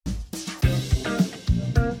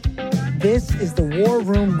This is the War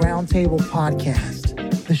Room Roundtable podcast,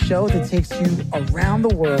 the show that takes you around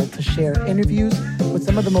the world to share interviews with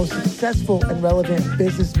some of the most successful and relevant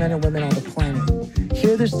businessmen and women on the planet.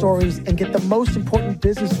 Hear their stories and get the most important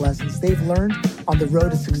business lessons they've learned on the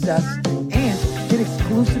road to success, and get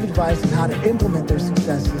exclusive advice on how to implement their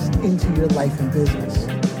successes into your life and business.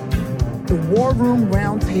 The War Room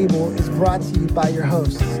Roundtable is brought to you by your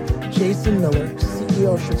hosts, Jason Miller,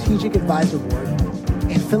 CEO of Strategic Advisor Board,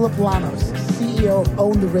 and Philip Lanos, CEO of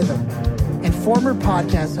Own the Rhythm, and former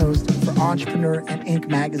podcast host for Entrepreneur and Inc.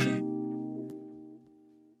 magazine.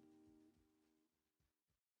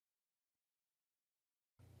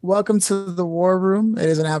 Welcome to the War Room. It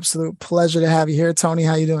is an absolute pleasure to have you here. Tony,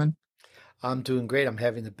 how you doing? I'm doing great. I'm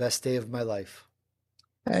having the best day of my life.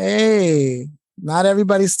 Hey, not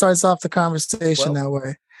everybody starts off the conversation that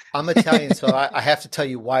way. I'm Italian, so I have to tell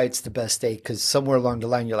you why it's the best day, because somewhere along the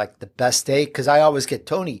line, you're like, the best day? Because I always get,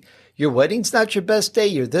 Tony, your wedding's not your best day.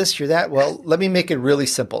 You're this, you're that. Well, let me make it really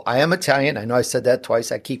simple. I am Italian. I know I said that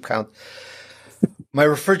twice. I keep count. My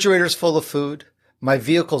refrigerator's full of food. My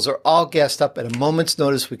vehicles are all gassed up. At a moment's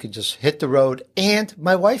notice, we could just hit the road, and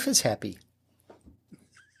my wife is happy.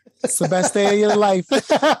 It's the best day of your life.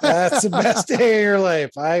 That's the best day of your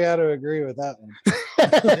life. I got to agree with that one.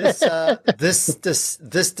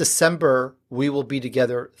 This December, we will be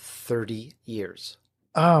together 30 years.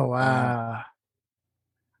 Oh, wow.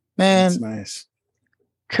 Man, that's nice.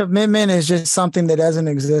 Commitment is just something that doesn't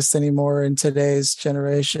exist anymore in today's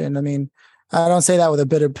generation. I mean, I don't say that with a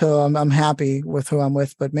bitter pill. I'm happy with who I'm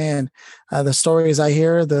with, but man, the stories I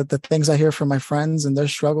hear, the things I hear from my friends and their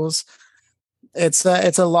struggles, it's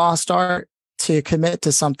a lost art to commit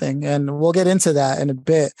to something, and we'll get into that in a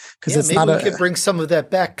bit because maybe we could bring some of that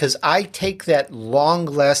back, because I take that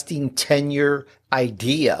long-lasting tenure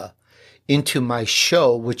idea into my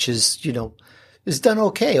show, which is done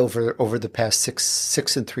okay over the past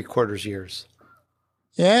six and 3/4 years.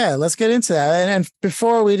 Yeah, let's get into that. And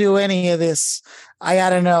before we do any of this, I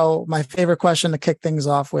gotta know my favorite question to kick things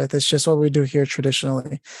off with. It's just what we do here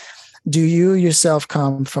traditionally. Do you yourself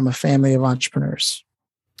come from a family of entrepreneurs?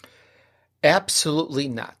 Absolutely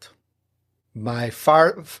not. My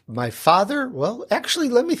father, well, actually,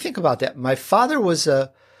 let me think about that. My grandfather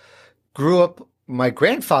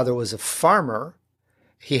was a farmer.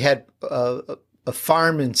 He had a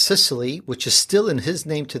farm in Sicily, which is still in his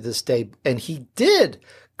name to this day. And he did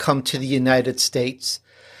come to the United States.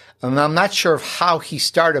 And I'm not sure of how he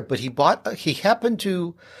started, but he happened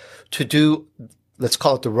to do, let's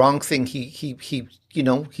call it the wrong thing.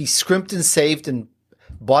 He scrimped and saved and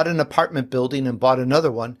bought an apartment building and bought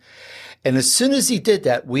another one. And as soon as he did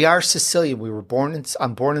that, we are Sicilian.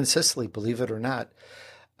 I'm born in Sicily, believe it or not.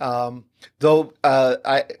 Though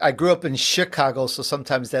I grew up in Chicago, so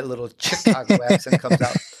sometimes that little Chicago accent comes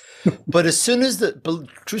out. But as soon as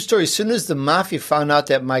the mafia found out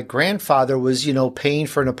that my grandfather was, paying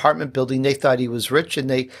for an apartment building, they thought he was rich, and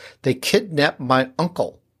they kidnapped my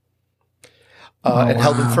uncle. And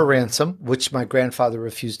held him for ransom, which my grandfather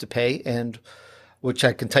refused to pay, and which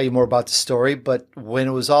I can tell you more about the story. But when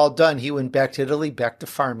it was all done, he went back to Italy, back to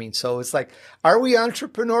farming. So it's like, are we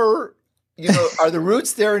entrepreneur? Are the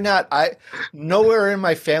roots there or not? Nowhere in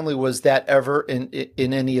my family was that ever in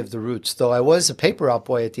any of the roots, though I was a paper route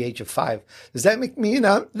boy at the age of 5. Does that make me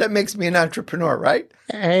that makes me an entrepreneur, right?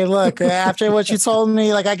 Hey, look, after what you told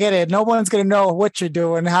me, I get it. No one's going to know what you're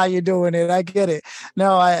doing, how you're doing it. I get it.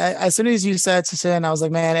 No, I as soon as you said Sicilian, I was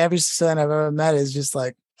like, man, every Sicilian I've ever met is just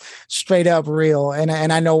like straight up real. And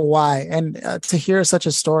I know why. And to hear such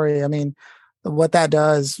a story, I mean, what that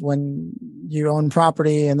does when you own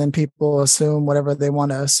property and then people assume whatever they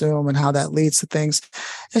want to assume and how that leads to things.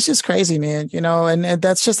 It's just crazy, man, and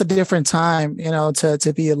that's just a different time,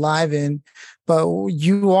 to be alive in. But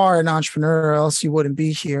you are an entrepreneur, or else you wouldn't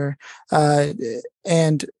be here.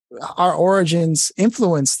 And our origins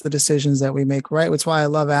influence the decisions that we make, right? That's why I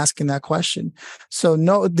love asking that question. So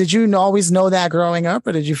did you always know that growing up,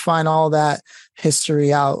 or did you find all that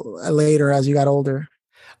history out later as you got older?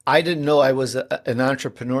 I didn't know I was an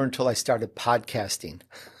entrepreneur until I started podcasting.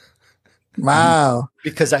 Wow.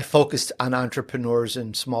 Because I focused on entrepreneurs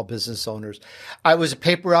and small business owners. I was a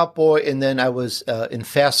paper route boy, and then I was in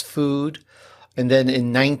fast food. And then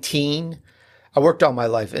in 19, I worked all my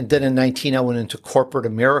life. And then in 19, I went into corporate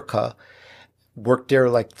America, worked there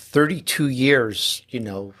like 32 years,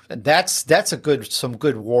 and that's some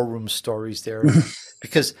good war room stories there.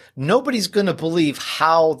 Because nobody's going to believe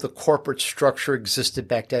how the corporate structure existed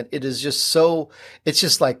back then. It is just it's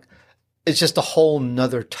just a whole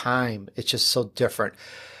nother time. It's just so different.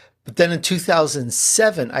 But then in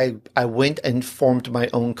 2007, I went and formed my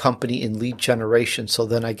own company in lead generation. So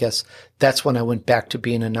then I guess that's when I went back to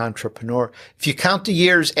being an entrepreneur. If you count the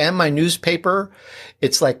years and my newspaper,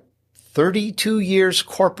 it's like 32 years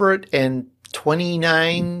corporate and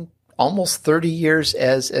 29, almost 30 years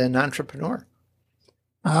as an entrepreneur.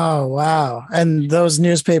 Oh, wow. And those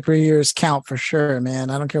newspaper years count for sure,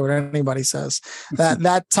 man. I don't care what anybody says.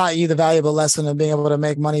 That taught you the valuable lesson of being able to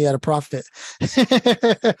make money at a profit.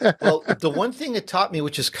 Well, the one thing it taught me,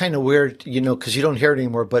 which is kind of weird, because you don't hear it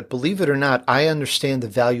anymore, but believe it or not, I understand the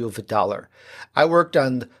value of $1. I worked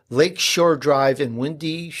on Lake Shore Drive in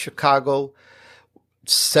windy Chicago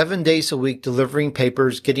 7 days a week, delivering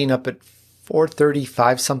papers, getting up at 4:30,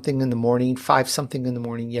 5 something in the morning, 5 something in the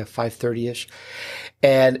morning. Yeah, 5:30-ish.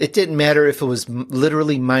 And it didn't matter if it was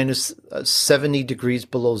literally minus 70 degrees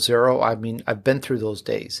below zero. I mean, I've been through those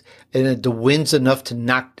days. And the wind's enough to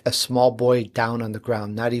knock a small boy down on the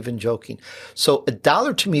ground, not even joking. So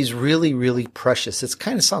 $1 to me is really, really precious. It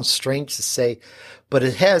kind of sounds strange to say, but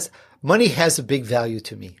money has a big value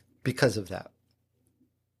to me because of that.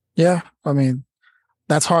 Yeah, I mean,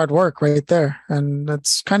 that's hard work right there. And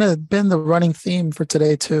that's kind of been the running theme for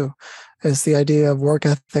today too, is the idea of work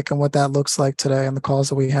ethic and what that looks like today and the calls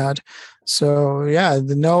that we had. So yeah,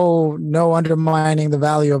 no undermining the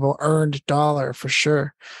value of an earned dollar for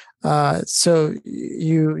sure. So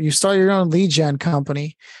you start your own lead gen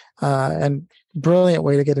company, and brilliant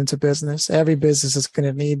way to get into business. Every business is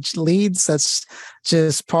going to need leads. That's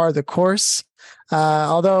just part of the course.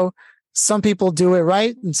 Although some people do it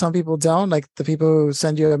right and some people don't. Like the people who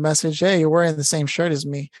send you a message, hey, you're wearing the same shirt as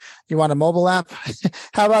me. You want a mobile app?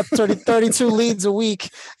 How about 32 leads a week?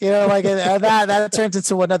 Like that turns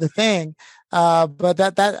into another thing. But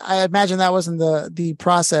that I imagine that wasn't the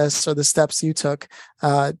process or the steps you took,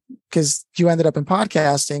 because you ended up in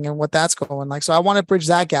podcasting and what that's going like. So I want to bridge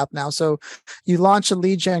that gap now. So you launched a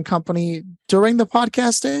lead gen company during the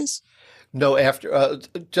podcast days? No, after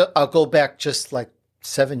I'll go back just like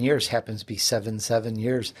 7 years, happens to be 7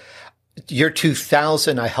 years. Year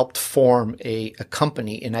 2000, I helped form a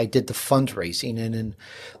company and I did the fundraising. And in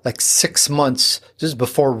like 6 months, this is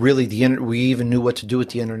before really we even knew what to do with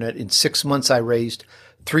the internet. In 6 months, I raised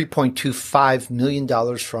 $3.25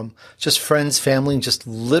 million from just friends, family, and just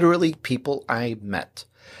literally people I met.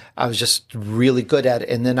 I was just really good at it.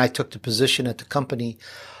 And then I took the position at the company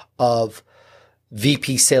of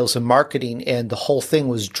VP sales and marketing, and the whole thing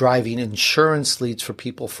was driving insurance leads for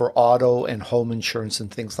people for auto and home insurance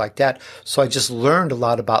and things like that. So I just learned a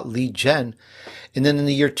lot about lead gen. And then in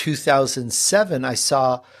the year 2007,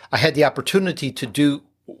 I had the opportunity to do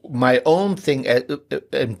my own thing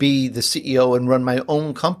and be the CEO and run my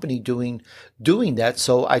own company doing that.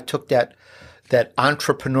 So I took that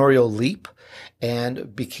entrepreneurial leap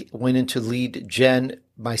and went into lead gen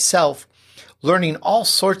myself, learning all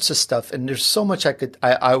sorts of stuff. And there's so much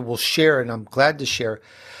I will share, and I'm glad to share.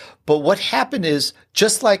 But what happened is,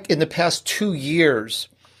 just like in the past 2 years,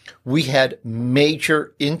 we had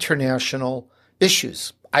major international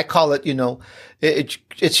issues. I call it,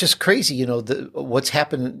 it's just crazy, what's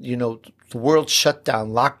happened, the world shut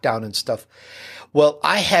down, lockdown and stuff. Well,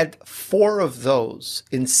 I had 4 of those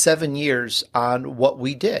in 7 years on what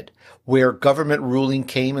we did, where government ruling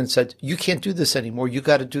came and said, you can't do this anymore. You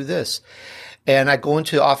got to do this. And I go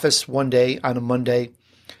into the office one day on a Monday.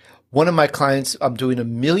 One of my clients, I'm doing $1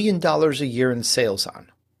 million a year in sales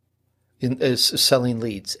on, is selling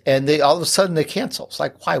leads. And all of a sudden they cancel. It's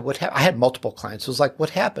like, why? What happened? I had multiple clients. It was like,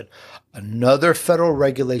 what happened? Another federal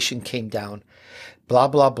regulation came down, blah,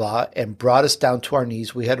 blah, blah, and brought us down to our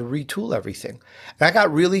knees. We had to retool everything. And I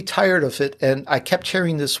got really tired of it. And I kept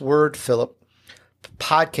hearing this word, Philip,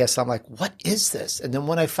 podcast. I'm like, what is this? And then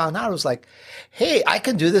when I found out, I was like, hey, I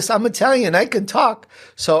can do this. I'm Italian. I can talk.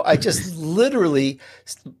 So I just literally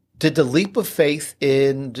did the leap of faith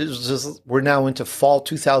we're now into fall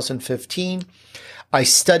 2015. I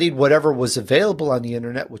studied whatever was available on the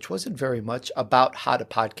internet, which wasn't very much, about how to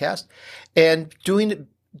podcast, and doing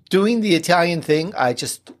the Italian thing. I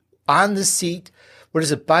just on the seat. What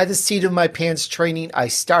is it? By the seat of my pants training. I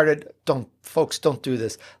started. Don't do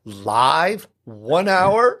this live. 1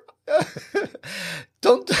 hour.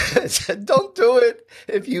 Don't do it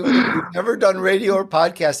if you've never done radio or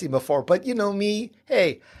podcasting before. But me,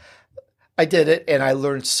 hey, I did it and I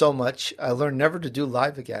learned so much. I learned never to do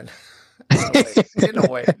live again. In a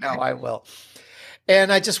way, now I will.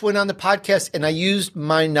 And I just went on the podcast and I used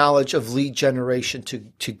my knowledge of lead generation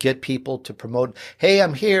to get people to promote. Hey,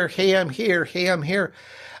 I'm here. Hey, I'm here. Hey, I'm here.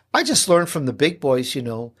 I just learned from the big boys,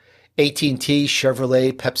 AT&T,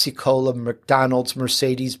 Chevrolet, Pepsi-Cola, McDonald's,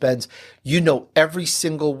 Mercedes-Benz. Every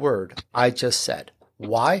single word I just said.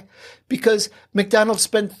 Why? Because McDonald's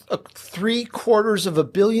spent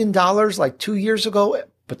 $750 million like 2 years ago,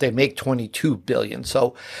 but they make 22 billion.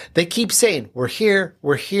 So they keep saying, we're here,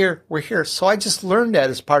 we're here, we're here. So I just learned that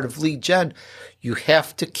as part of lead gen. You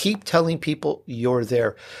have to keep telling people you're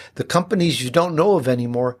there. The companies you don't know of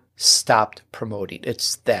anymore stopped promoting.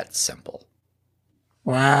 It's that simple.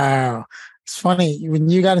 Wow. It's funny when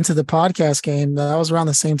you got into the podcast game, that was around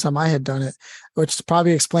the same time I had done it, which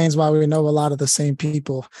probably explains why we know a lot of the same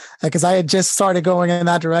people. Because I had just started going in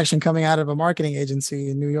that direction coming out of a marketing agency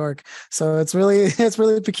in New York. So it's really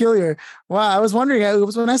peculiar. Wow. I was wondering, it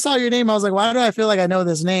was when I saw your name, I was like, why do I feel like I know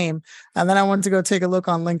this name? And then I went to go take a look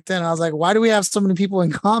on LinkedIn. And I was like, why do we have so many people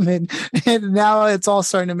in common? And now it's all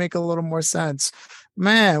starting to make a little more sense.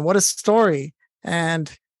 Man, what a story.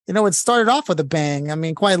 And it started off with a bang. I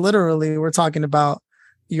mean, quite literally, we're talking about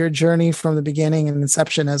your journey from the beginning and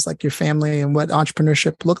inception as like your family and what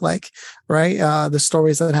entrepreneurship looked like, right? The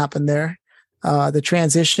stories that happened there, the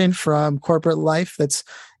transition from corporate life that's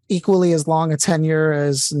equally as long a tenure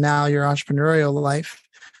as now your entrepreneurial life.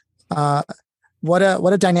 What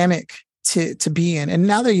a dynamic to be in. And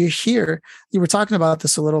now that you're here, you were talking about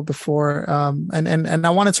this a little before, and I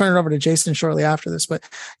want to turn it over to Jason shortly after this, but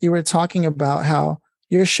you were talking about how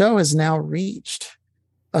your show has now reached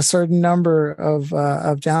a certain number of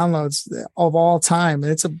downloads of all time.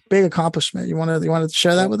 And it's a big accomplishment. You want to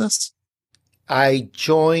share that with us? I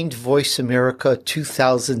joined Voice America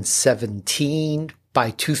 2017.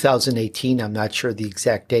 By 2018, I'm not sure the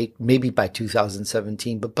exact date, maybe by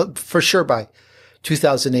 2017, but for sure by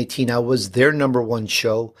 2018, I was their number one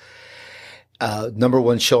show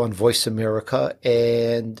on Voice America.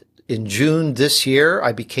 And in June this year,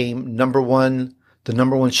 I became the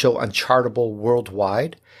number one show on Chartable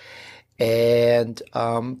worldwide. And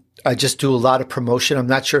I just do a lot of promotion. I'm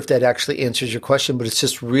not sure if that actually answers your question, but it's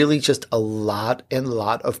just really just a lot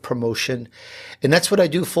of promotion. And that's what I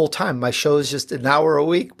do full time. My show is just an hour a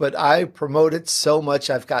week, but I promote it so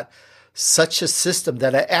much. I've got such a system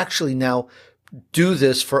that I actually now do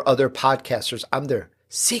this for other podcasters. I'm their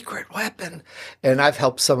secret weapon. And I've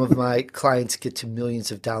helped some of my clients get to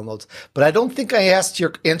millions of downloads. But I don't think I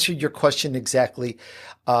answered your question exactly.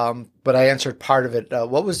 But I answered part of it.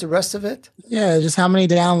 What was the rest of it? Yeah, just how many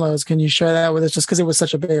downloads? Can you share that with us? Just because it was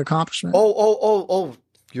such a big accomplishment. Oh,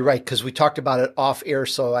 you're right, because we talked about it off air,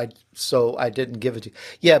 so I didn't give it to you.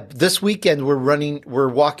 Yeah, this weekend we're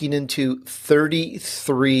walking into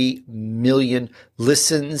 33 million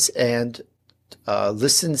listens and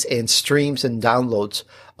streams and downloads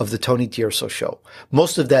of the Tony Durso show.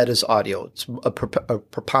 Most of that is audio. It's a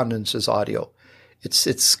preponderance is audio.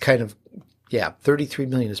 It's kind of, 33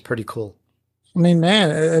 million is pretty cool. I mean,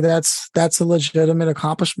 man, that's a legitimate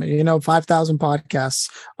accomplishment. 5,000 podcasts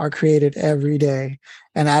are created every day.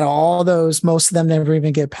 And out of all those, most of them never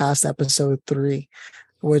even get past episode 3,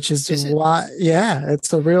 which is why,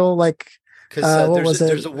 it's a real because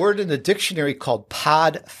there's a word in the dictionary called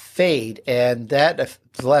pod fade. And that,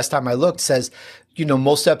 the last time I looked, says,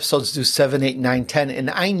 most episodes do 7, 8, 9, 10. And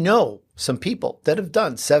I know some people that have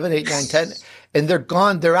done 7, 8, 9, 10, and they're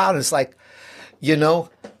gone, they're out. And it's like,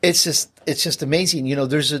 it's just amazing.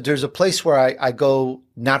 There's a place where I go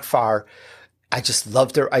not far. I just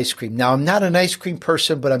love their ice cream. Now, I'm not an ice cream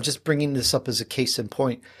person, but I'm just bringing this up as a case in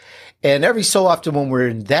point. And every so often when we're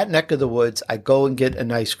in that neck of the woods, I go and get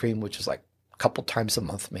an ice cream, which is like a couple times a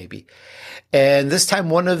month maybe. And this time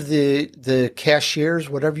one of the cashiers,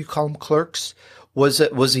 whatever you call them, clerks, was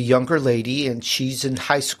a younger lady, and she's in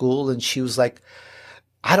high school, and she was like,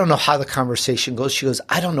 I don't know how the conversation goes. She goes,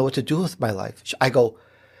 I don't know what to do with my life. I go,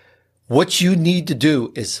 what you need to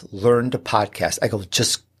do is learn to podcast. I go,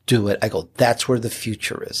 just do it. I go, that's where the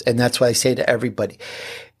future is. And that's what I say to everybody,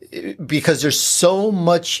 because there's so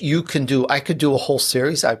much you can do. I could do a whole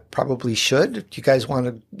series. I probably should. If you guys want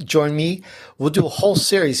to join me, we'll do a whole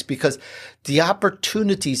series, because the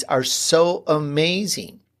opportunities are so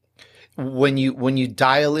amazing when you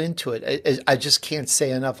dial into it. I just can't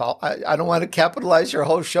say enough. I don't want to capitalize your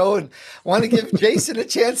whole show, and want to give Jason a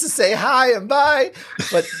chance to say hi and bye.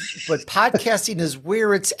 But podcasting is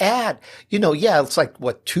where it's at. It's like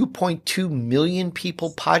 2.2 million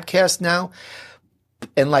people podcast now,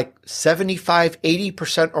 and like 75,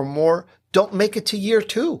 80% or more don't make it to year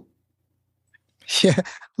 2. Yeah,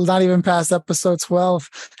 not even past episode 12.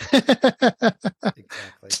 Exactly.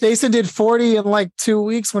 Jason did 40 in like 2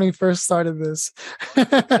 weeks when he first started this.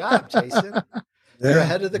 Good job, Jason. You're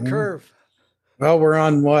ahead of the curve. Well, we're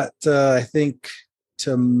on I think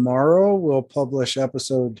tomorrow we'll publish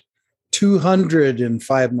episode 200 in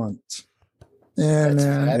 5 months. Yeah, That's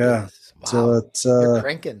man. fabulous. Yeah. Wow. So You're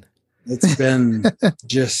cranking. It's been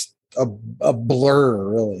just a blur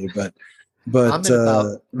really, but I'm at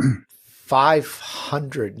about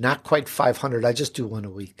 500, not quite 500. I just do one a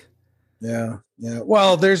week. Yeah.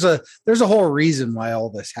 Well, there's a whole reason why all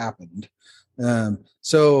this happened.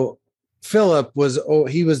 So Philip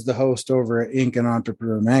he was the host over at Inc. and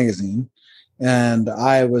Entrepreneur Magazine, and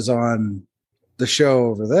I was on the show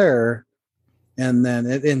over there. And then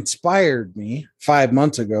it inspired me 5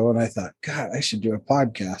 months ago, and I thought, God, I should do a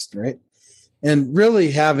podcast, right? And really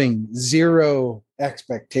having zero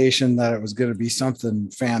expectation that it was going to be something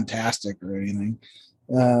fantastic or anything.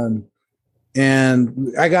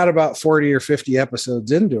 And I got about 40 or 50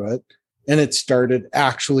 episodes into it, and it started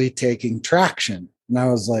actually taking traction. And I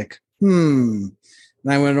was like, And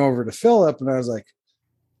I went over to Philip and I was like,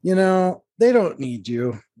 they don't need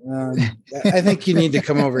you. I think you need to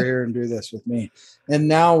come over here and do this with me. And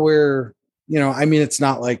now we're, it's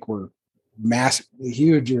not like we're massively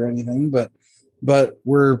huge or anything, but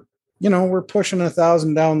we're pushing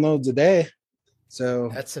 1,000 downloads a day. So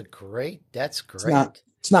that's great.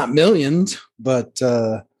 It's not millions, but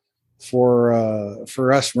for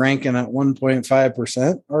us ranking at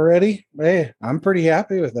 1.5% already, hey, I'm pretty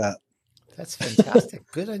happy with that. That's fantastic.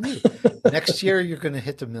 Good on you. Next year, you're going to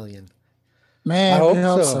hit 1 million. Man, I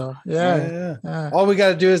hope so. Yeah. All we got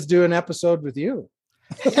to do is do an episode with you.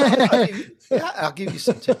 I'll give you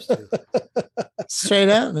some tips too. Straight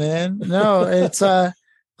up, man. No, it's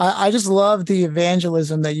I just love the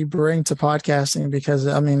evangelism that you bring to podcasting, because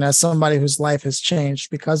as somebody whose life has changed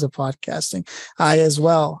because of podcasting, I as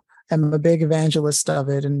well am a big evangelist of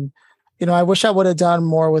it. And I wish I would have done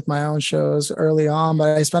more with my own shows early on,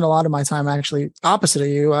 but I spent a lot of my time actually opposite of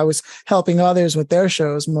you. I was helping others with their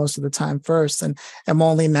shows most of the time first, and I'm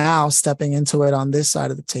only now stepping into it on this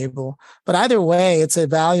side of the table. But either way, it's a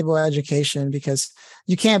valuable education, because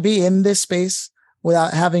you can't be in this space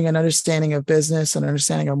without having an understanding of business, an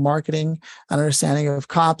understanding of marketing, an understanding of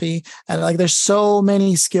copy. And there's so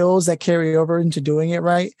many skills that carry over into doing it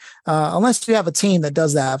right. Unless you have a team that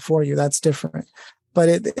does that for you, that's different. But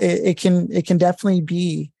it can definitely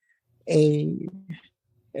be a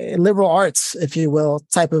liberal arts, if you will,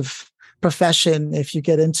 type of profession if you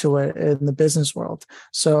get into it in the business world.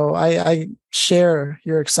 So I share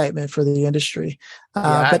your excitement for the industry.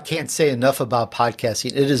 I can't say enough about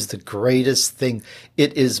podcasting. It is the greatest thing.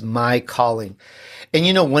 It is my calling.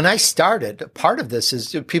 And when I started, part of this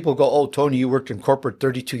is people go, "Oh, Tony, you worked in corporate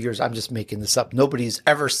 32 years. I'm just making this up. Nobody's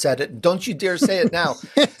ever said it. Don't you dare say it now."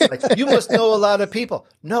 Like, you must know a lot of people.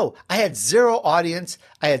 No, I had zero audience.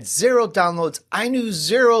 I had zero downloads. I knew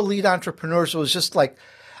zero lead entrepreneurs. It was just like,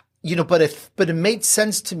 but it made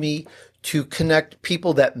sense to me to connect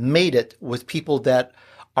people that made it with people that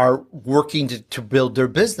are working to build their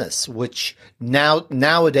business, which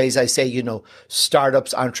nowadays I say,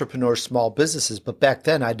 startups, entrepreneurs, small businesses. But back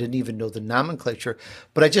then I didn't even know the nomenclature,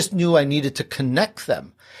 but I just knew I needed to connect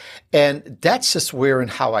them. And that's just where and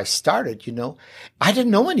how I started. I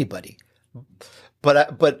didn't know anybody,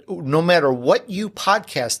 but no matter what you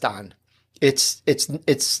podcast on,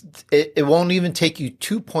 it won't even take you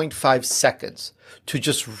 2.5 seconds to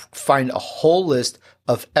just find a whole list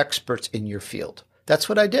of experts in your field. That's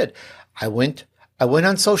what I did. I went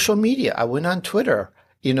on social media. I went on Twitter,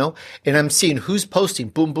 and I'm seeing who's posting,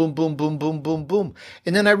 boom, boom, boom, boom, boom, boom, boom.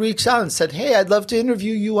 And then I reached out and said, "Hey, I'd love to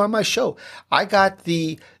interview you on my show." I got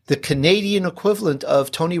the Canadian equivalent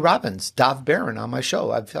of Tony Robbins, Dov Barron, on my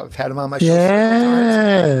show. I've had him on my show several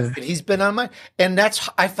times, and he's been on mine. And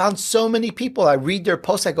I found so many people. I read their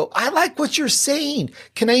posts. I go, "I like what you're saying.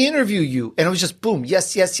 Can I interview you?" And it was just boom.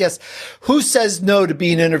 Yes, yes, yes. Who says no to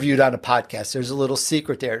being interviewed on a podcast? There's a little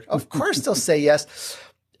secret there. Of course they'll say yes.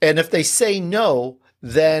 And if they say no,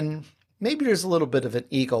 then maybe there's a little bit of an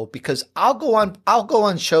ego, because I'll go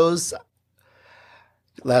on shows.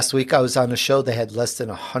 Last week I was on a show that had less than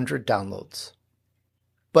 100 downloads,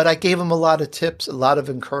 but I gave them a lot of tips, a lot of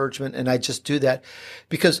encouragement. And I just do that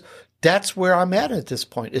because that's where I'm at this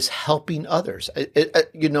point, is helping others.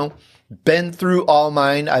 Been through all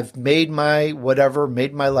mine. I've made my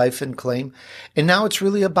life and claim. And now it's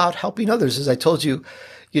really about helping others. As I told you,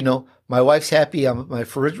 my wife's happy. My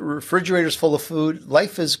refrigerator's full of food.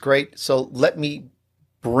 Life is great. So let me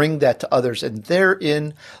bring that to others. And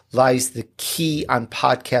therein lies the key on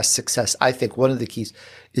podcast success. I think one of the keys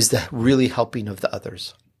is the really helping of the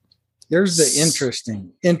others. There's the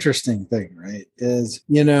interesting thing, right? Is,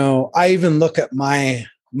 I even look at my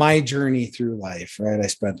journey through life, right? I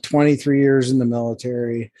spent 23 years in the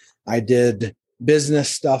military. I did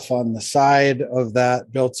business stuff on the side of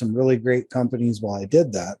that, built some really great companies while I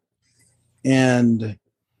did that.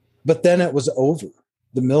 But then it was over.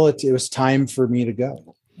 The military, it was time for me to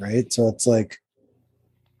go, right? So it's like,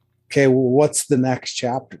 okay, well, what's the next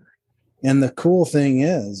chapter? And the cool thing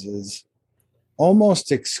is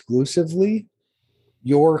almost exclusively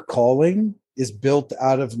your calling is built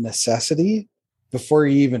out of necessity before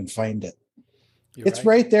you even find it. It's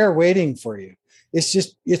right there waiting for you.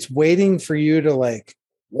 It's waiting for you to like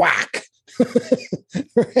whack.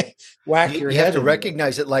 Whack your head. You have to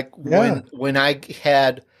recognize it. Like when I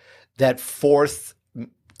had that fourth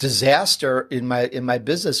disaster in my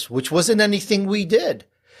business, which wasn't anything we did.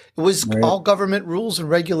 It was all government rules and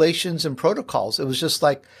regulations and protocols. It was just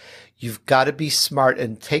like, you've got to be smart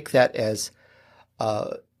and take that as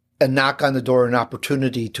a knock on the door, an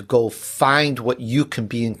opportunity to go find what you can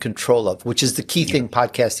be in control of, which is the key thing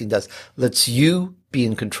podcasting does. Lets you be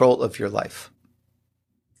in control of your life.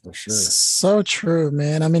 For sure. So true,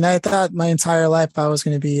 man. I mean, I thought my entire life I was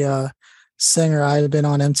going to be a singer. I had been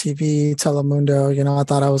on MTV, Telemundo. I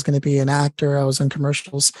thought I was going to be an actor. I was in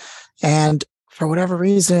commercials. And for whatever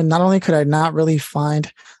reason, not only could I not really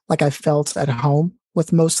find like I felt at home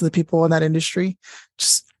with most of the people in that industry,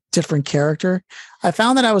 just different character. I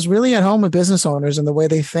found that I was really at home with business owners and the way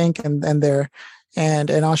they think and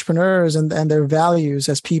entrepreneurs and their values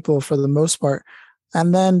as people for the most part.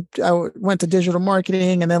 And then I went to digital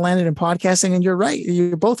marketing and then landed in podcasting. And you're right.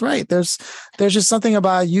 You're both right. There's just something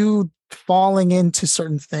about you falling into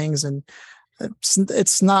certain things, and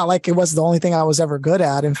it's not like it was the only thing I was ever good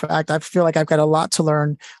at. In fact, I feel like I've got a lot to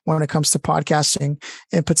learn when it comes to podcasting,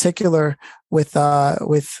 in particular with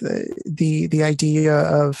the idea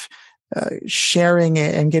of sharing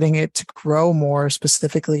it and getting it to grow more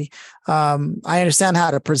specifically. I understand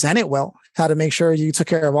how to present it well, how to make sure you took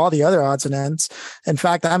care of all the other odds and ends. In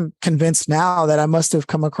fact, I'm convinced now that I must have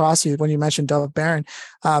come across you when you mentioned Dove Barron,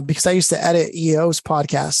 because I used to edit EO's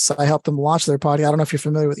podcasts. I helped them launch their podcast. I don't know if you're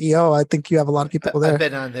familiar with EO. I think you have a lot of people there. I've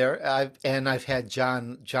been on there. I've had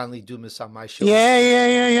John Lee Dumas on my show.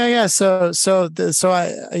 Yeah. So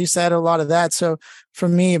I used to edit a lot of that. So for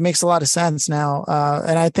me, it makes a lot of sense now.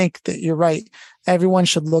 And I think that you're right. Everyone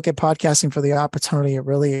should look at podcasting for the opportunity it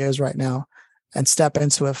really is right now and step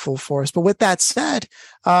into it full force. But with that said,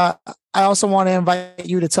 I also want to invite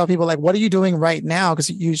you to tell people, like, what are you doing right now? Because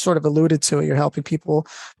you sort of alluded to it. You're helping people.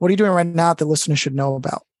 What are you doing right now that the listeners should know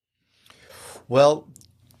about? Well,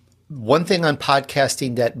 one thing on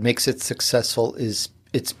podcasting that makes it successful is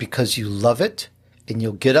it's because you love it, and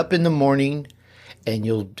you'll get up in the morning and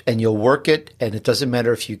you'll work it, and it doesn't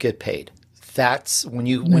matter if you get paid. That's when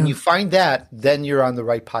you find that, then you're on the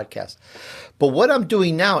right podcast. But what I'm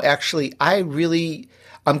doing now, actually, I'm going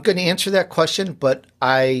to answer that question, but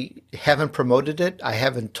I haven't promoted it. I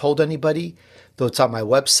haven't told anybody, though it's on my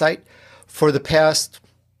website. For the past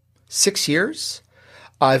 6 years,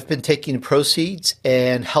 I've been taking proceeds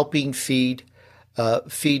and helping feed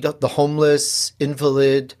the homeless,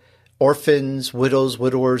 invalid, orphans, widows,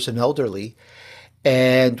 widowers, and elderly.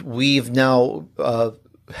 And we've now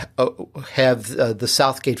have the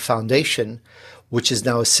Southgate Foundation, which is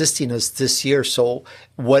now assisting us this year. So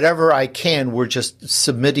whatever I can, we're just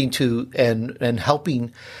submitting to and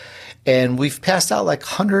helping. And we've passed out like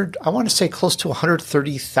I want to say close to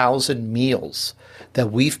 130,000 meals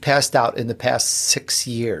that we've passed out in the past 6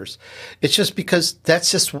 years. It's just because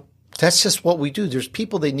that's just what we do. There's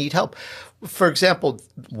people, they need help. For example,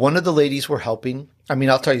 one of the ladies we're helping,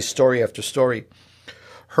 I'll tell you story after story.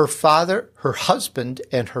 Her father, her husband,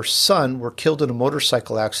 and her son were killed in a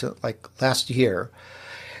motorcycle accident like last year.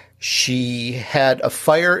 She had a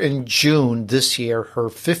fire in June this year. Her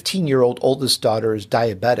 15-year-old oldest daughter is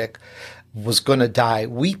diabetic, was going to die.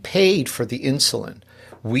 We paid for the insulin.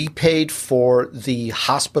 We paid for the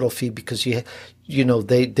hospital fee because they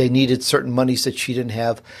needed certain monies that she didn't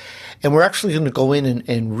have. And we're actually going to go in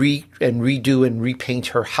and redo and repaint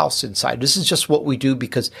her house inside. This is just what we do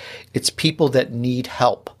because it's people that need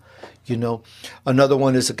help. Another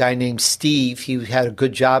one is a guy named Steve. He had a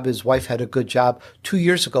good job. His wife had a good job. 2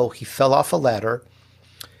 years ago, he fell off a ladder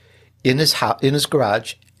in his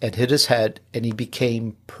garage and hit his head, and he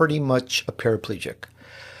became pretty much a paraplegic.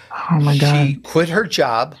 Oh my God. She quit her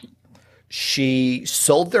job. She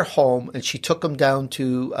sold their home, and she took him down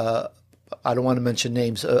to I don't want to mention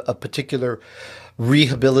names, a particular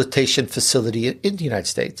rehabilitation facility in the United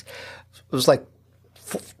States. It was like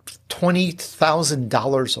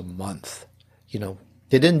 $20,000 a month.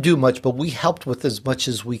 They didn't do much, but we helped with as much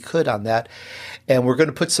as we could on that. And we're going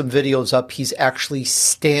to put some videos up. He's actually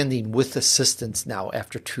standing with assistance now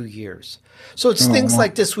after 2 years. So it's things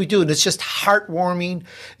like this we do, and it's just heartwarming.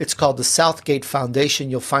 It's called the Southgate Foundation.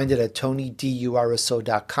 You'll find it at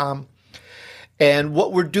TonyDurso.com. And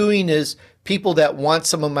what we're doing is people that want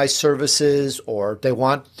some of my services, or they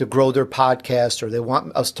want to grow their podcast, or they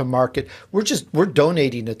want us to market, we're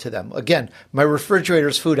donating it to them. Again, my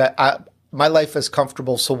refrigerator's full. My life is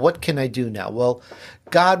comfortable. So what can I do now? Well,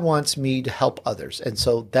 God wants me to help others. And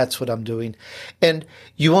so that's what I'm doing. And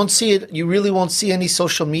you won't see it. You really won't see any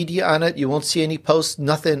social media on it. You won't see any posts,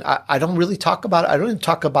 nothing. I don't really talk about it. I don't even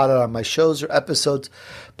talk about it on my shows or episodes.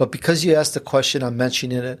 But because you asked the question, I'm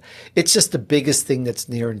mentioning it. It's just the biggest thing that's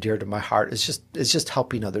near and dear to my heart. It's just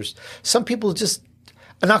helping others. Some people just,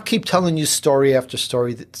 and I'll keep telling you story after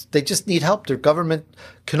story, that they just need help. Their government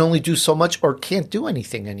can only do so much or can't do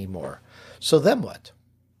anything anymore. So then what?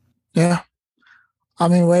 Yeah. I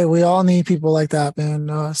mean, we all need people like that,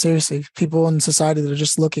 man. Seriously, people in society that are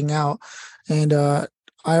just looking out. And I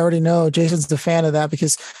already know Jason's the fan of that,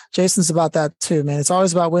 because Jason's about that too, man. It's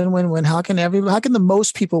always about win, win, win. How can the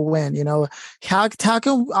most people win? You know, how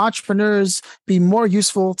can entrepreneurs be more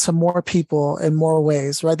useful to more people in more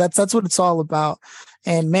ways, right? That's what it's all about.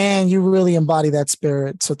 And man, you really embody that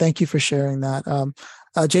spirit. So thank you for sharing that.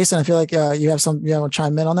 Jason, I feel like you want to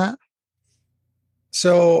chime in on that.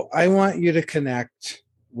 So I want you to connect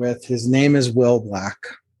with, his name is Will Black,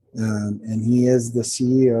 and he is the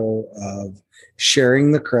CEO of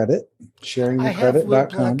Sharing the Credit, I have Will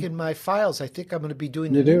Black in my files. I think I'm going to be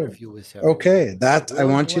doing an interview with him. Okay, I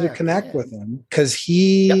want you to connect with him, because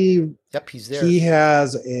he's there. He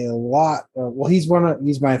has a lot. He's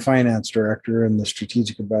my finance director in the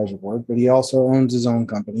Strategic Advisor Board, but he also owns his own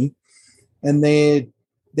company, and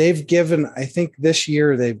they've given, I think this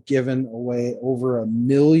year they've given away over $1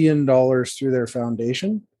 million through their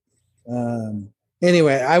foundation.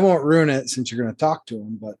 Anyway, I won't ruin it since you're going to talk to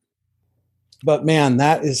him, but man,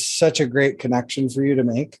 that is such a great connection for you to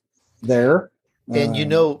make there. And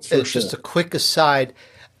just a quick aside,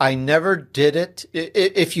 I never did it.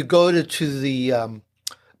 If you go to the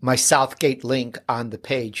my Southgate link on the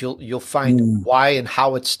page, you'll find why and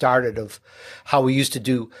how it started, of how we used to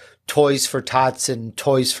do toys for tots and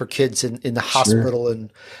toys for kids in the hospital.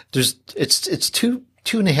 And it's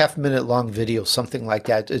 2.5 minute long video, something like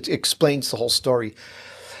that. It explains the whole story.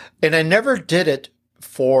 And I never did it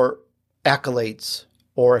for accolades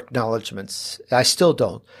or acknowledgments. I still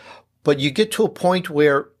don't. But you get to a point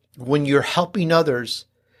where when you're helping others,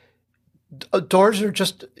 doors are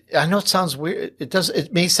just, I know it sounds weird.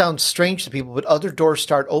 It may sound strange to people, but other doors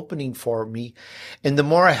start opening for me. And the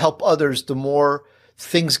more I help others, the more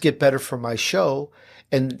things get better for my show,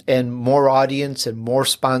 and more audience and more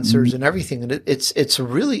sponsors and everything. And it's a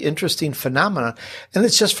really interesting phenomenon. And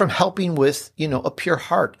it's just from helping with, a pure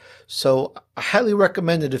heart. So I highly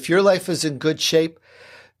recommend it. If your life is in good shape,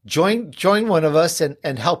 join one of us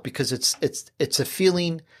and help, because it's a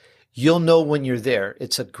feeling you'll know when you're there.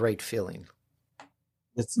 It's a great feeling.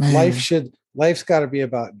 Life's got to be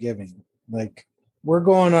about giving. Like, we're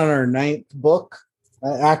going on our 9th book.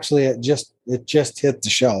 Actually, it just hit the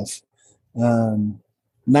shelf.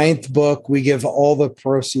 9th book. We give all the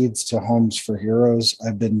proceeds to Homes for Heroes.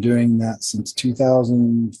 I've been doing that since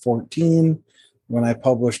 2014, when I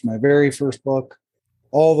published my very first book.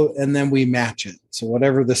 And then we match it. So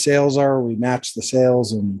whatever the sales are, we match the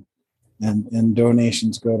sales, and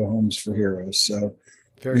donations go to Homes for Heroes. So,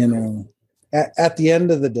 very cool. At the end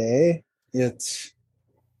of the day, it's,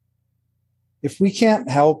 if we can't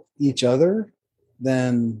help each other,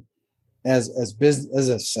 then as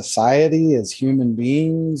a society, as human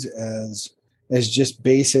beings, as just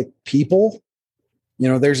basic people,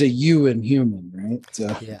 there's a you in human, right?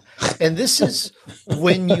 So. Yeah. And this is,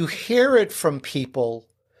 when you hear it from people,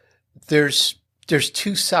 there's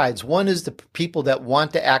two sides. One is the people that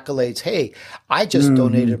want the accolades. Hey, I just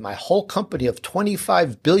donated my whole company of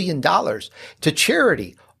 $25 billion to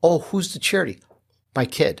charity. Oh, who's the charity? My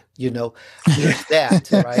kid, there's that,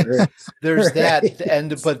 right? There's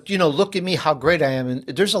that. But look at me, how great I am. And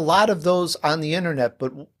there's a lot of those on the internet,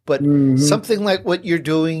 but something like what you're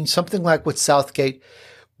doing, something like with Southgate,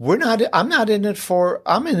 I'm in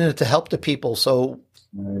it to help the people. So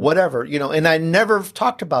whatever, and I never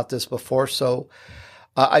talked about this before. So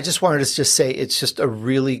I just wanted to just say, it's just a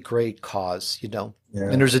really great cause, and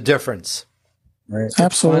there's a difference. Right.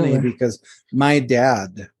 Absolutely. It's funny, because my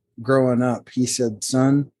dad, growing up, he said,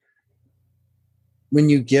 son, when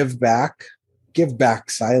you give back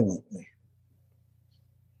silently.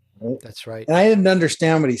 Right? That's right. And I didn't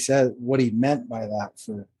understand what he meant by that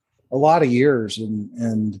for a lot of years.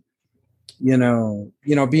 And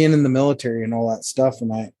being in the military and all that stuff.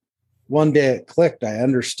 And one day it clicked. I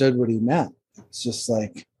understood what he meant. It's just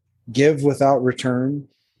like, give without return.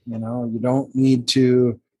 You don't need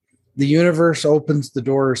to, the universe opens the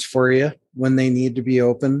doors for you when they need to be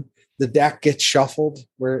open. the deck gets shuffled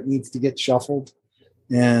where it needs to get shuffled,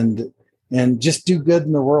 and just do good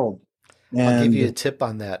in the world. And I'll give you a tip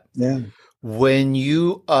on that. Yeah. When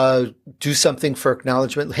you do something for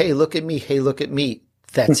acknowledgement, hey, look at me, hey, look at me,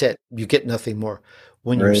 that's it. You get nothing more.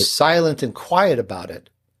 When you're silent and quiet about it,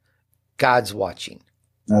 God's watching.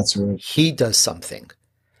 That's right. He does something,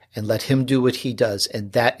 and let him do what he does.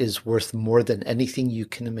 And that is worth more than anything you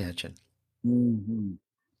can imagine. Mm-hmm.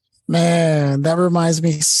 Man, that reminds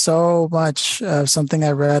me so much of something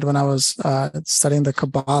I read when I was studying the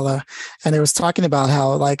Kabbalah, and it was talking about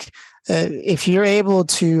how, like, if you're able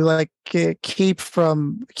to, like, keep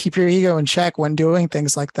your ego in check when doing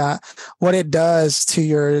things like that, what it does to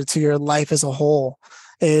your life as a whole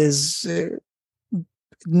is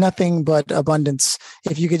nothing but abundance.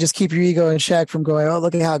 If you could just keep your ego in check from going, oh,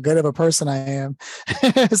 look at how good of a person I am.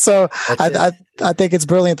 So I think it's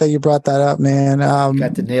brilliant that you brought that up, man.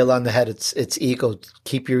 Got the nail on the head. It's ego.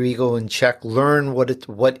 Keep your ego in check. Learn what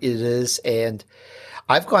it is. And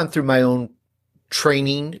I've gone through my own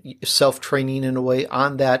training, self-training in a way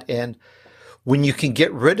on that. And when you can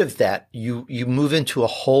get rid of that, you move into a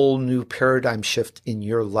whole new paradigm shift in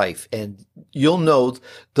your life. And you'll know,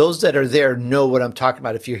 those that are there know what I'm talking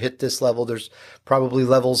about. If you hit this level, there's probably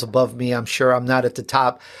levels above me. I'm sure I'm not at the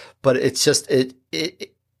top, but it's just, it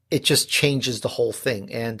just changes the whole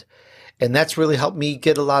thing. And that's really helped me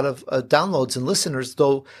get a lot of downloads and listeners,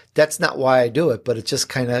 though that's not why I do it, but it just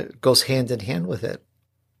kind of goes hand in hand with it.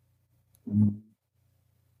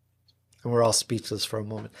 And we're all speechless for a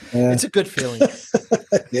moment. Yeah. It's a good feeling.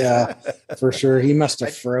 Yeah, for sure. He must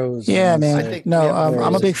have froze. Yeah, man.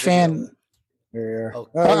 I'm a big fan. There you are. Oh,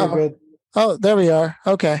 Oh, you're good. Oh, there we are.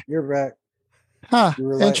 Okay. You're back. Huh.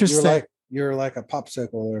 Interesting. You were like a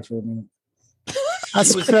popsicle there for a minute.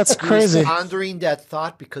 That's crazy. He was pondering that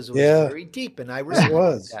thought because it was very deep, and I respect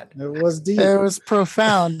that. It was deep. It was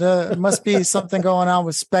profound. It must be something going on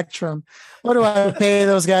with Spectrum. What do I pay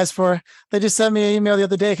those guys for? They just sent me an email the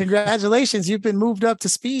other day. Congratulations, you've been moved up to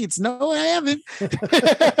speeds. No, I haven't.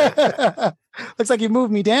 Looks like you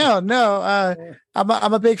moved me down. No,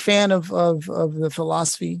 I'm a big fan of the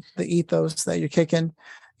philosophy, the ethos that you're kicking.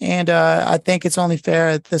 And I think it's only fair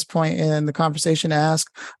at this point in the conversation to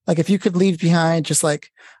ask, like, if you could leave behind just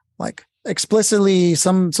like explicitly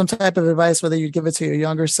some type of advice, whether you'd give it to your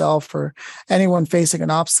younger self or anyone facing an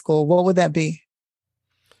obstacle, what would that be?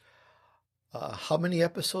 How many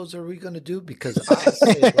episodes are we going to do? Because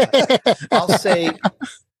I'll say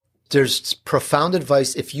there's profound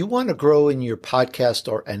advice. If you want to grow in your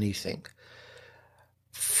podcast or anything,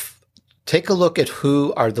 take a look at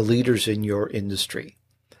who are the leaders in your industry.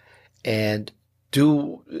 And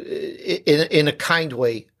do, in a kind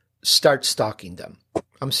way, start stalking them.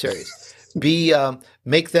 I'm serious.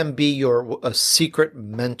 Make them be a secret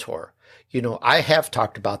mentor. You know, I have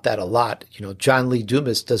talked about that a lot. You know, John Lee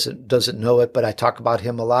Dumas doesn't know it, but I talk about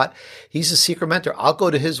him a lot. He's a secret mentor. I'll go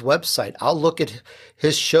to his website. I'll look at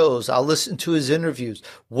his shows. I'll listen to his interviews.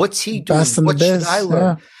 What's he doing? What should I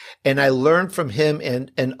learn? Yeah. And I learn from him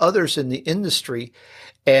and others in the industry.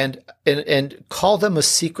 And call them a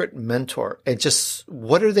secret mentor, and just,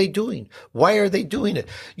 what are they doing? Why are they doing it?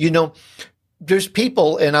 You know, there's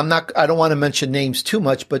people, and I don't want to mention names too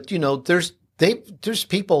much, but you know, there's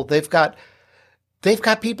people, they've got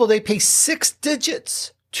people, they pay 6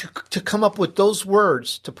 digits to come up with those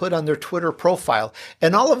words to put on their Twitter profile.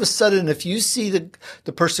 And all of a sudden, if you see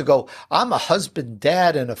the person go, I'm a husband,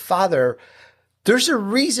 dad, and a father, there's a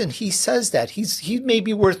reason he says that. He may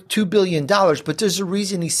be worth $2 billion, but there's a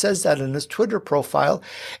reason he says that in his Twitter profile.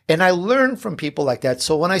 And I learn from people like that.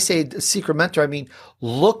 So when I say secret mentor, I mean,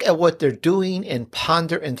 look at what they're doing and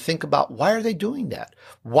ponder and think about, why are they doing that?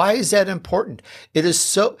 Why is that important? It is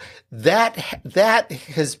so that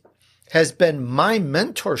has been my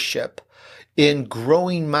mentorship in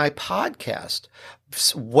growing my podcast.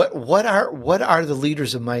 What are the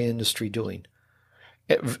leaders of my industry doing?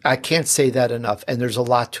 I can't say that enough. And there's a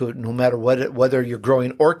lot to it, no matter whether you're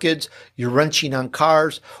growing orchids, you're wrenching on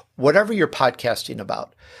cars, whatever you're podcasting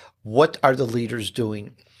about, what are the leaders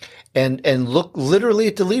doing? And look literally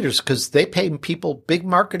at the leaders, because they pay people big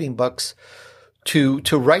marketing bucks to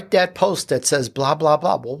write that post that says blah, blah,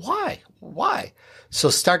 blah. Well, why? Why? So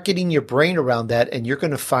start getting your brain around that, and you're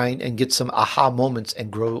going to find and get some aha moments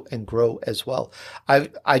and grow as well.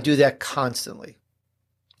 I do that constantly.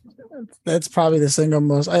 That's probably the single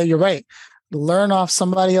most, you're right. Learn off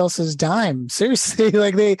somebody else's dime. Seriously,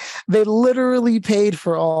 like they literally paid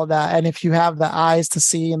for all that. And if you have the eyes to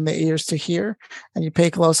see and the ears to hear, and you pay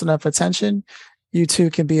close enough attention, you too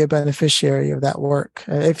can be a beneficiary of that work.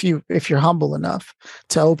 If you're humble enough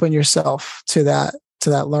to open yourself to that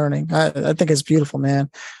that learning. I think it's beautiful, man.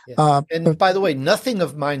 Yeah. And by the way, nothing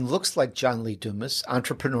of mine looks like John Lee Dumas,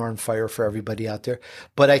 Entrepreneur on Fire, for everybody out there.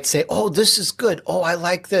 But I'd say, oh, this is good. Oh, I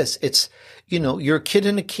like this. It's, you're a kid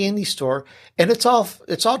in a candy store, and it's all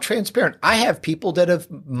transparent. I have people that have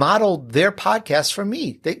modeled their podcasts from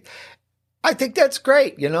me. I think that's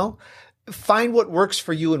great. Find what works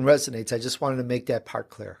for you and resonates. I just wanted to make that part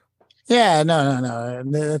clear. Yeah, no.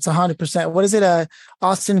 It's 100%. What is it?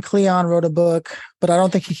 Austin Kleon wrote a book, but I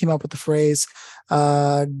don't think he came up with the phrase,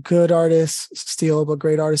 good artists steal, but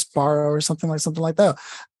great artists borrow, or something like that.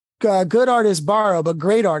 Good artists borrow, but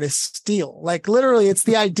great artists steal. Like literally it's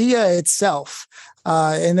the idea itself,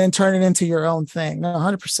 and then turn it into your own thing. No,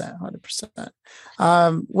 100%.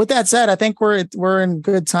 With that said, I think we're in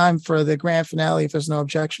good time for the grand finale, if there's no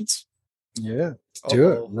objections. Yeah,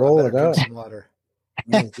 do it. Roll it out. Some water.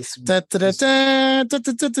 You're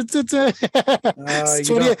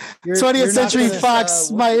 20th Century Fox.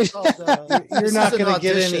 You're not going to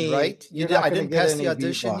get any, right? I didn't pass the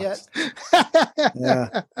audition yet.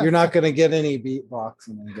 Yeah, you're not going to get any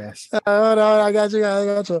beatboxing, I guess. Oh no, I got you.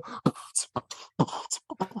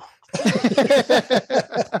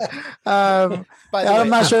 By the way, I'm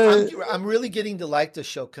not sure. I'm really getting to like the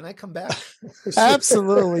show. Can I come back?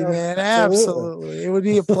 Absolutely, man. Absolutely. It would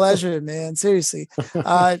be a pleasure, man. Seriously.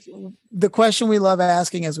 The question we love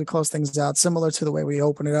asking as we close things out, similar to the way we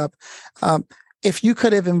open it up. If you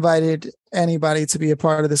could have invited anybody to be a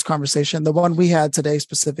part of this conversation, the one we had today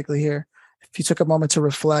specifically here, if you took a moment to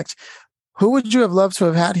reflect, who would you have loved to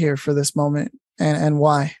have had here for this moment, and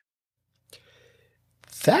why?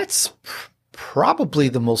 That's probably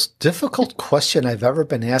the most difficult question I've ever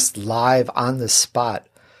been asked live on the spot.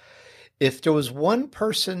 If there was one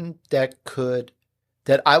person that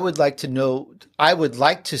I would like to know, I would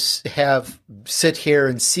like to have sit here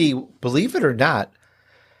and see, believe it or not,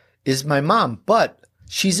 is my mom. But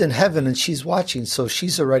she's in heaven and she's watching, so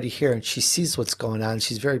she's already here and she sees what's going on.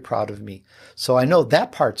 She's very proud of me. So I know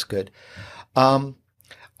that part's good. I'm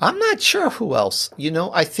not sure who else.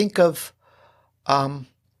 I think of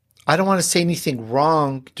I don't want to say anything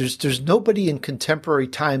wrong. There's nobody in contemporary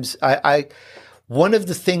times. One of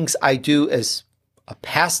the things I do as a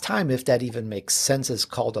pastime, if that even makes sense, is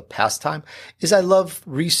called a pastime, is I love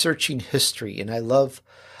researching history, and I love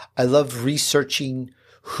researching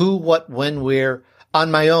who, what, when, where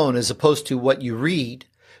on my own, as opposed to what you read,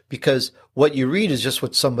 because what you read is just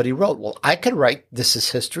what somebody wrote. Well, I could write "This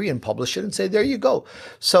is history" and publish it and say, there you go.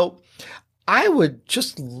 So I would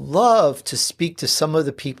just love to speak to some of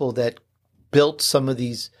the people that built some of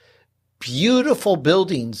these beautiful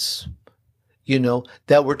buildings,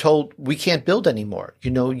 that we're told we can't build anymore.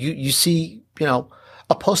 You see,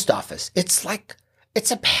 a post office. It's like,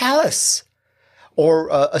 it's a palace. Or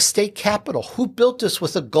a state capitol. Who built this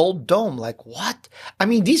with a gold dome? Like, what? I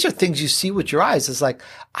mean, these are things you see with your eyes. It's like,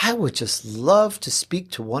 I would just love to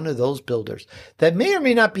speak to one of those builders. That may or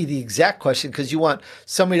may not be the exact question, because you want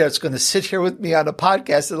somebody that's going to sit here with me on a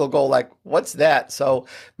podcast that'll go like, what's that? So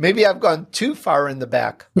maybe I've gone too far in the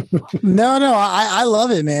back. No, I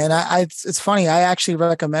love it, man. It's funny. I actually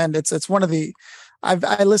recommend it's one of the,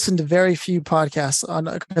 I listen to very few podcasts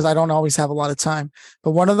because I don't always have a lot of time.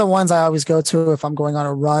 But one of the ones I always go to if I'm going on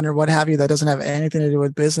a run or what have you that doesn't have anything to do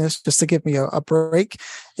with business, just to give me a break,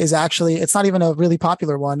 is actually, it's not even a really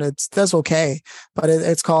popular one. It does okay, but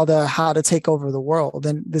it's called How to Take Over the World.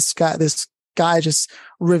 And this guy just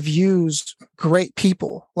reviews great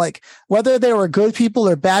people. Like whether they were good people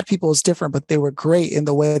or bad people is different, but they were great in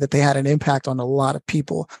the way that they had an impact on a lot of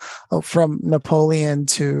people, from Napoleon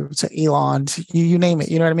to Elon, to you name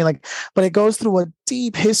it. You know what I mean? Like, but it goes through a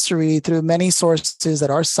deep history through many sources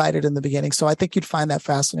that are cited in the beginning. So I think you'd find that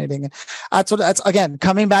fascinating. And that's again,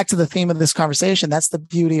 coming back to the theme of this conversation. That's the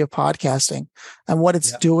beauty of podcasting and what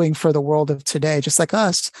it's doing for the world of today. Just like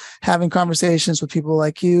us having conversations with people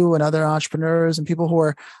like you and other entrepreneurs and people who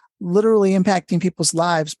are literally impacting people's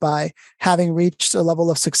lives by having reached a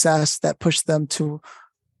level of success that pushed them to,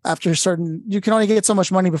 after certain, you can only get so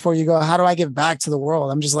much money before you go, how do I give back to the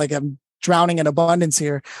world? I'm drowning in abundance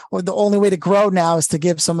here. Well, the only way to grow now is to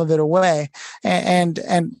give some of it away. And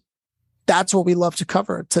that's what we love to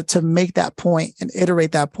cover, to make that point and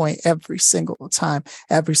iterate that point every single time,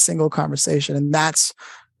 every single conversation. And that's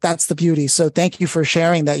the beauty. So thank you for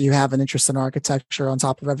sharing that you have an interest in architecture on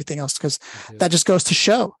top of everything else, because that just goes to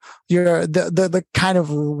show the kind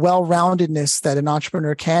of well-roundedness that an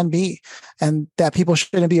entrepreneur can be, and that people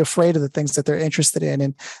shouldn't be afraid of the things that they're interested in.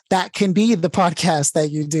 And that can be the podcast that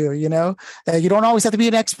you do, you don't always have to be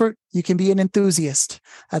an expert. You can be an enthusiast.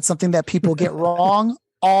 That's something that people get wrong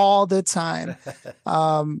all the time.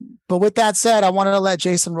 But with that said, I wanted to let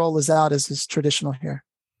Jason roll us out as is traditional here.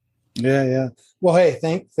 Yeah. Well,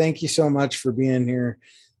 hey, thank you so much for being here.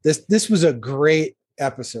 This was a great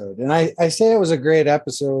episode. And I say it was a great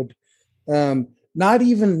episode, not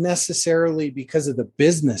even necessarily because of the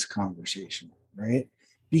business conversation, right?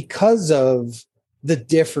 Because of the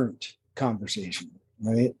different conversation,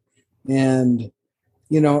 right? And,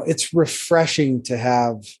 it's refreshing to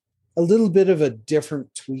have a little bit of a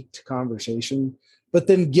different tweaked conversation, but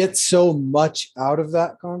then get so much out of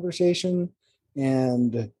that conversation.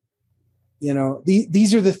 And,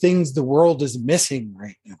 these are the things the world is missing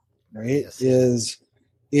right now, right? Yes.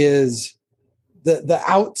 Is the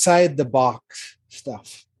outside the box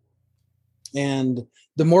stuff. And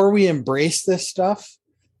the more we embrace this stuff,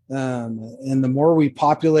 and the more we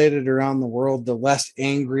populate it around the world, the less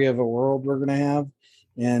angry of a world we're going to have.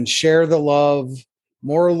 And share the love,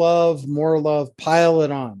 more love, pile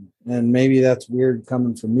it on. And maybe that's weird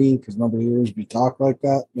coming from me because nobody hears me talk like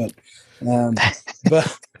that.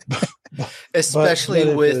 But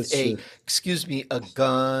especially with a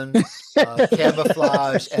gun,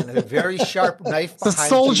 camouflage, and a very sharp knife behind the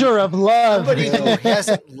soldier of love. Somebody who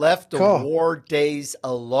hasn't left the war days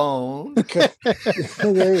alone.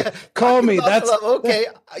 Call me. That's okay.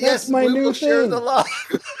 Yes, my new share thing. the love.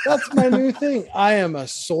 That's my new thing. I am a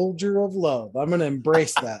soldier of love. I'm going to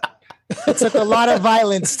embrace that. It took a lot of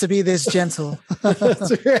violence to be this gentle.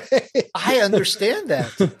 That's right. I understand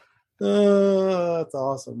that. That's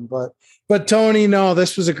awesome. But Tony, no,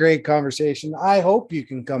 this was a great conversation. I hope you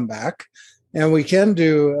can come back and we can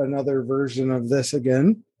do another version of this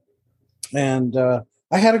again. And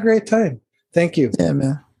I had a great time. Thank you. Yeah,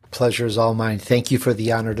 man. Pleasure is all mine. Thank you for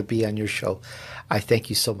the honor to be on your show. I thank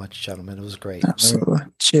you so much, gentlemen. It was great. Absolutely.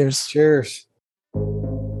 Cheers. Cheers.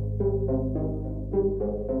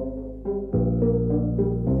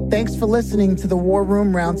 Thanks for listening to the War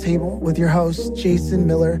Room Roundtable with your hosts, Jason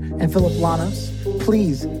Miller and Philip Lanos.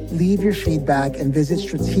 Please leave your feedback and visit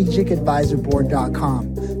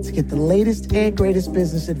strategicadvisorboard.com to get the latest and greatest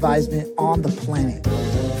business advisement on the planet.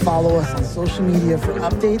 Follow us on social media for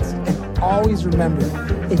updates, and always remember,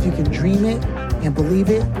 if you can dream it and believe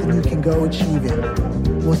it, then you can go achieve it.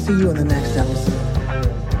 We'll see you in the next episode.